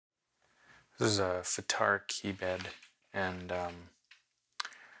This is a Fatar key bed, and I'm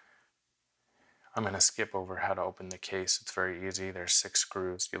going to skip over how to open the case. It's very easy. There's 6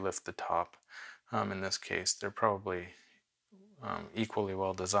 screws. You lift the top. In this case, they're probably equally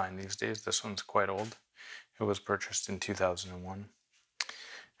well designed these days. This one's quite old. It was purchased in 2001.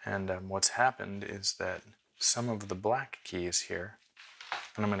 And what's happened is that some of the black keys here,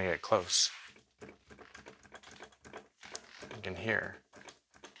 and I'm going to get close, you can hear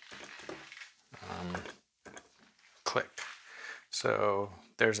click. So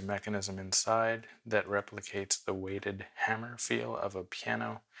there's a mechanism inside that replicates the weighted hammer feel of a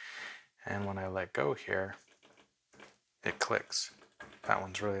piano, and when I let go here, it clicks. That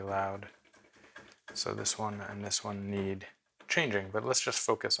one's really loud. So this one and this one need changing, but let's just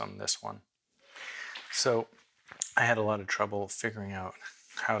focus on this one. So I had a lot of trouble figuring out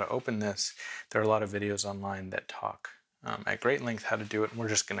how to open this. There are a lot of videos online that talk at great length how to do it, and we're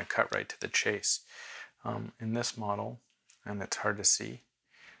just going to cut right to the chase. In this model, and it's hard to see,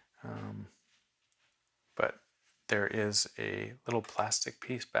 but there is a little plastic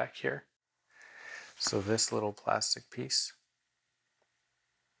piece back here. So this little plastic piece,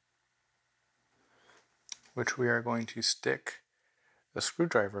 which we are going to stick a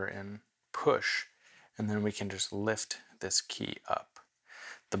screwdriver in, push, and then we can just lift this key up.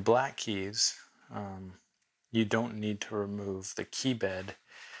 The black keys, you don't need to remove the key bed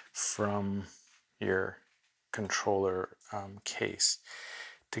from your controller case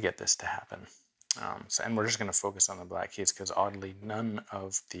to get this to happen. And we're just going to focus on the black keys because oddly none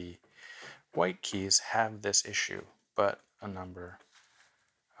of the white keys have this issue, but a number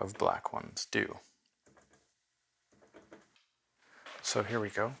of black ones do. So here we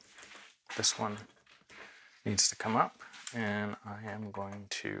go. This one needs to come up, and I am going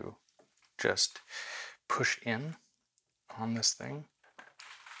to just push in on this thing.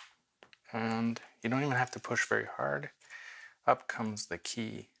 And you don't even have to push very hard. Up comes the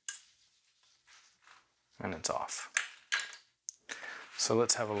key, and it's off. So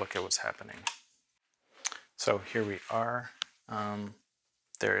let's have a look at what's happening. So here we are.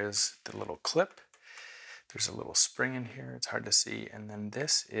 There is the little clip. There's a little spring in here. It's hard to see. And then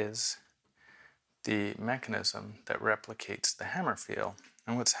this is the mechanism that replicates the hammer feel.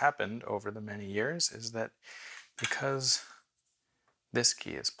 And what's happened over the many years is that because this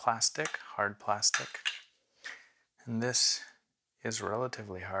key is plastic, hard plastic, and this is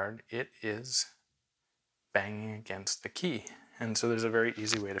relatively hard, it is banging against the key. And so there's a very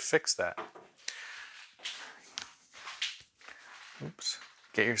easy way to fix that. Oops.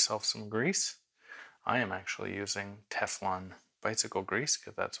 Get yourself some grease. I am actually using Teflon bicycle grease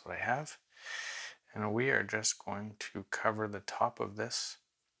because that's what I have. And we are just going to cover the top of this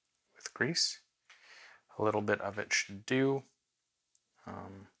with grease. A little bit of it should do.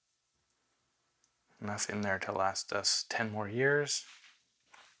 Enough in there to last us 10 more years.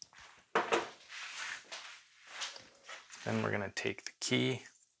 Then we're going to take the key.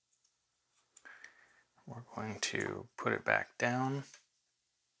 We're going to put it back down.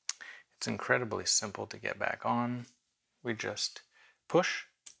 It's incredibly simple to get back on. We just push,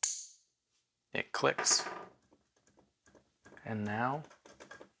 it clicks, and now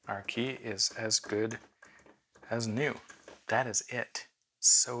our key is as good as new. That is it.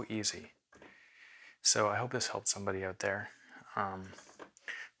 So easy. So I hope this helped somebody out there.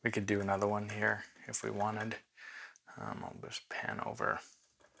 We could do another one here if we wanted. I'll just pan over.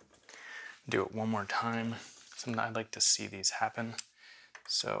 Do it one more time. Sometimes I'd like to see these happen.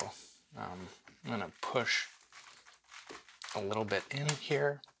 So I'm going to push a little bit in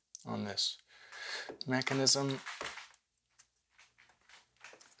here on this mechanism.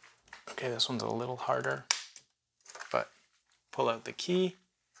 Okay, this one's a little harder, but pull out the key.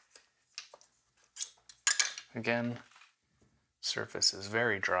 Again, surface is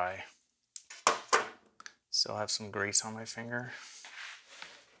very dry. Still have some grease on my finger.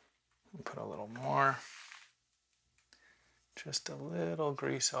 Put a little more. Just a little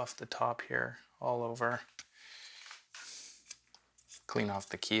grease off the top here, all over. Clean off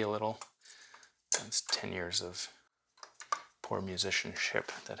the key a little. That's 10 years of poor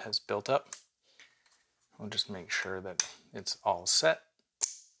musicianship that has built up. We'll just make sure that it's all set.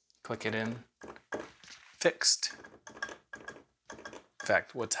 Click it in. Fixed. In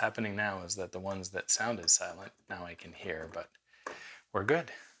fact, what's happening now is that the ones that sounded silent, now I can hear, but we're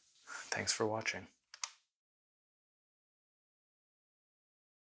good. Thanks for watching.